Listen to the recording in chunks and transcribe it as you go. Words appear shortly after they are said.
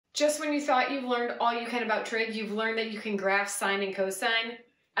Just when you thought you've learned all you can about trig, you've learned that you can graph sine and cosine.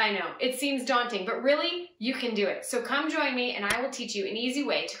 I know, it seems daunting, but really, you can do it. So come join me and I will teach you an easy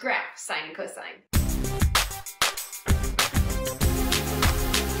way to graph sine and cosine.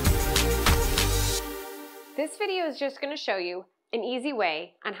 This video is just going to show you an easy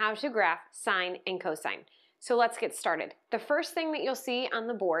way on how to graph sine and cosine. So let's get started. The first thing that you'll see on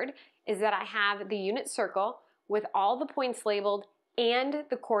the board is that I have the unit circle with all the points labeled and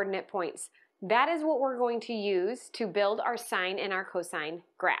the coordinate points. That is what we're going to use to build our sine and our cosine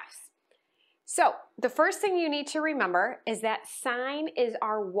graphs. So the first thing you need to remember is that sine is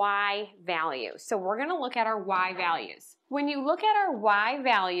our y value. So we're going to look at our y values. When you look at our y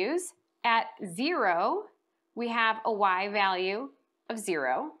values, at 0, we have a y value of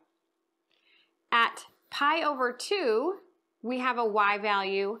 0. At pi over 2, we have a y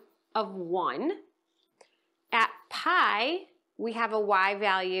value of 1. At pi, we have a y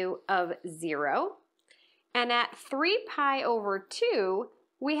value of 0. And at 3 pi over 2,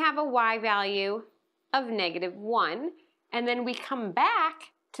 we have a y value of -1. And then we come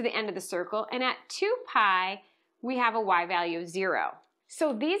back to the end of the circle, and at 2 pi, we have a y value of 0.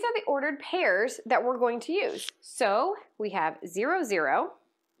 So these are the ordered pairs that we're going to use. So we have 0, 0,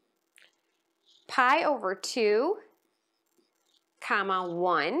 pi over 2, comma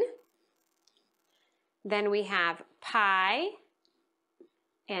 1. Then we have pi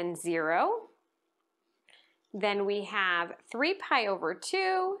and 0. Then we have 3 pi over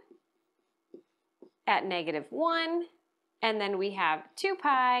 2 at -1. And then we have 2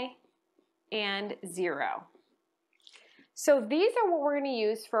 pi and 0. So these are what we're going to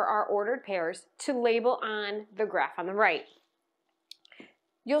use for our ordered pairs to label on the graph on the right.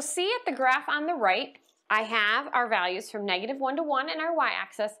 You'll see at the graph on the right, I have our values from -1 to 1 in our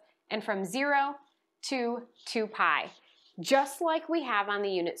y-axis and from 0 to 2 pi, just like we have on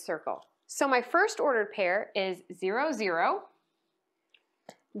the unit circle. So my first ordered pair is 0, 0.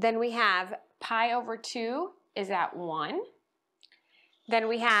 Then we have pi over 2 is at 1. Then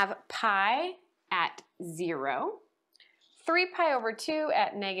we have pi at 0. 3 pi over 2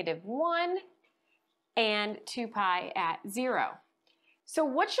 at -1, and 2 pi at 0. So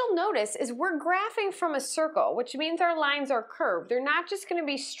what you'll notice is we're graphing from a circle, which means our lines are curved. They're not just going to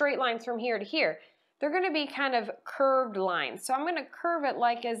be straight lines from here to here. They're going to be kind of curved lines. So I'm going to curve it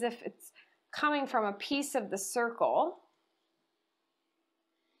like as if it's coming from a piece of the circle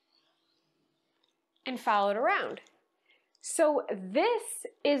and follow it around. So this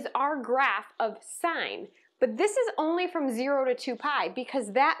is our graph of sine. But this is only from 0 to 2 pi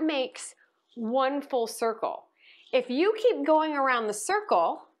because that makes one full circle. If you keep going around the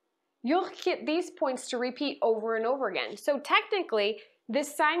circle, you'll get these points to repeat over and over again. So technically,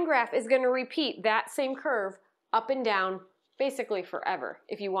 this sine graph is going to repeat that same curve up and down basically forever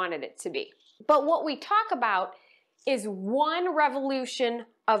if you wanted it to be. But what we talk about is one revolution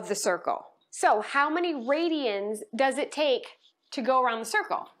of the circle. So how many radians does it take to go around the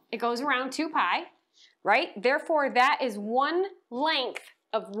circle? It goes around 2 pi. Right? Therefore, that is one length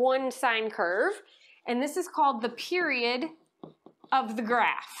of one sine curve, and this is called the period of the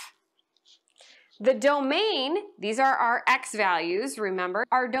graph. The domain, these are our x values, remember.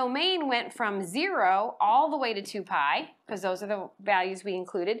 Our domain went from 0 all the way to 2 pi, because those are the values we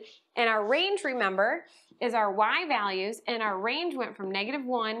included, and our range, remember, is our y values, and our range went from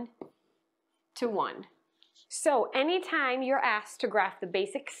 -1 to 1. So anytime you're asked to graph the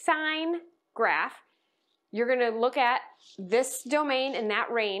basic sine graph, you're going to look at this domain and that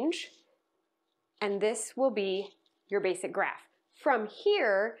range, and this will be your basic graph. From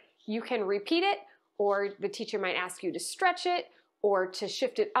here, you can repeat it, or the teacher might ask you to stretch it, or to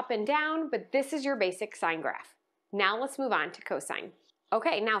shift it up and down, but this is your basic sine graph. Now let's move on to cosine.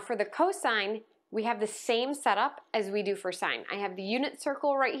 Okay, now for the cosine, we have the same setup as we do for sine. I have the unit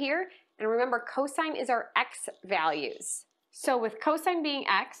circle right here, and remember, cosine is our x values. So with cosine being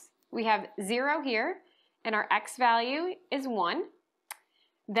x, we have 0 here, and our x value is 1.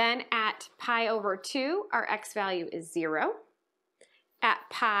 Then at pi over 2, our x value is 0. At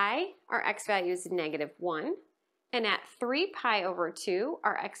pi, our x value is -1. And at 3 pi over 2,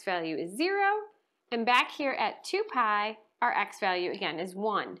 our x value is 0. And back here at 2 pi, our x value again is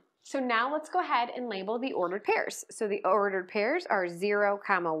 1. So now let's go ahead and label the ordered pairs. So the ordered pairs are 0,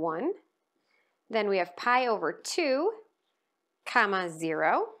 1. Then we have pi over 2,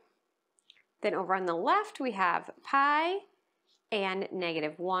 0. Then over on the left, we have pi and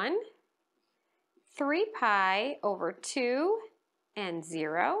 -1, 3 pi over 2 and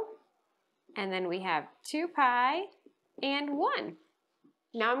 0, and then we have 2 pi and 1.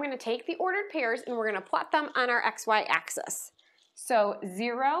 Now I'm going to take the ordered pairs and we're going to plot them on our xy axis. So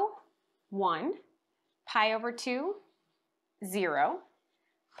 0, 1, pi over 2, 0.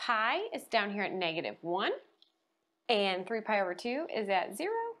 Pi is down here at -1, and 3 pi over 2 is at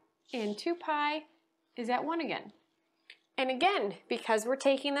 0, and 2 pi is at 1 again. And again, because we're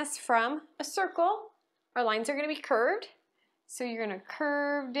taking this from a circle, our lines are going to be curved. So you're going to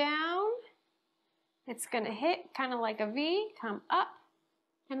curve down. It's going to hit kind of like a V, come up,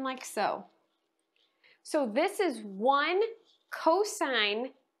 and like so. So this is one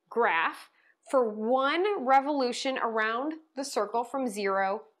cosine graph for one revolution around the circle from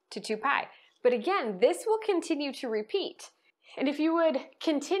 0 to 2 pi. But again, this will continue to repeat. And if you would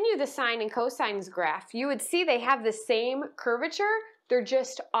continue the sine and cosine's graph, you would see they have the same curvature, they're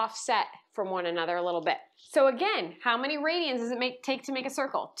just offset from one another a little bit. So again, how many radians does it take to make a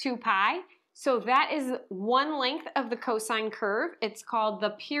circle? 2 pi. So that is one length of the cosine curve. It's called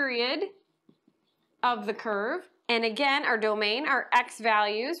the period of the curve. And again, our domain, our x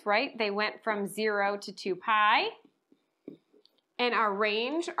values, right? They went from 0 to 2 pi. And our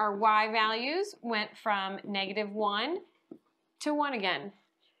range, our y values, went from -1 to 1 again.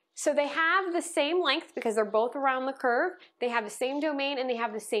 So they have the same length because they're both around the curve. They have the same domain and they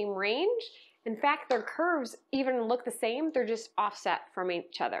have the same range. In fact, their curves even look the same. They're just offset from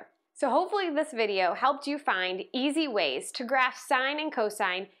each other. So hopefully this video helped you find easy ways to graph sine and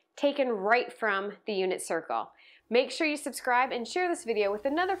cosine taken right from the unit circle. Make sure you subscribe and share this video with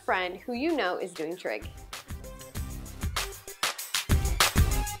another friend who you know is doing trig.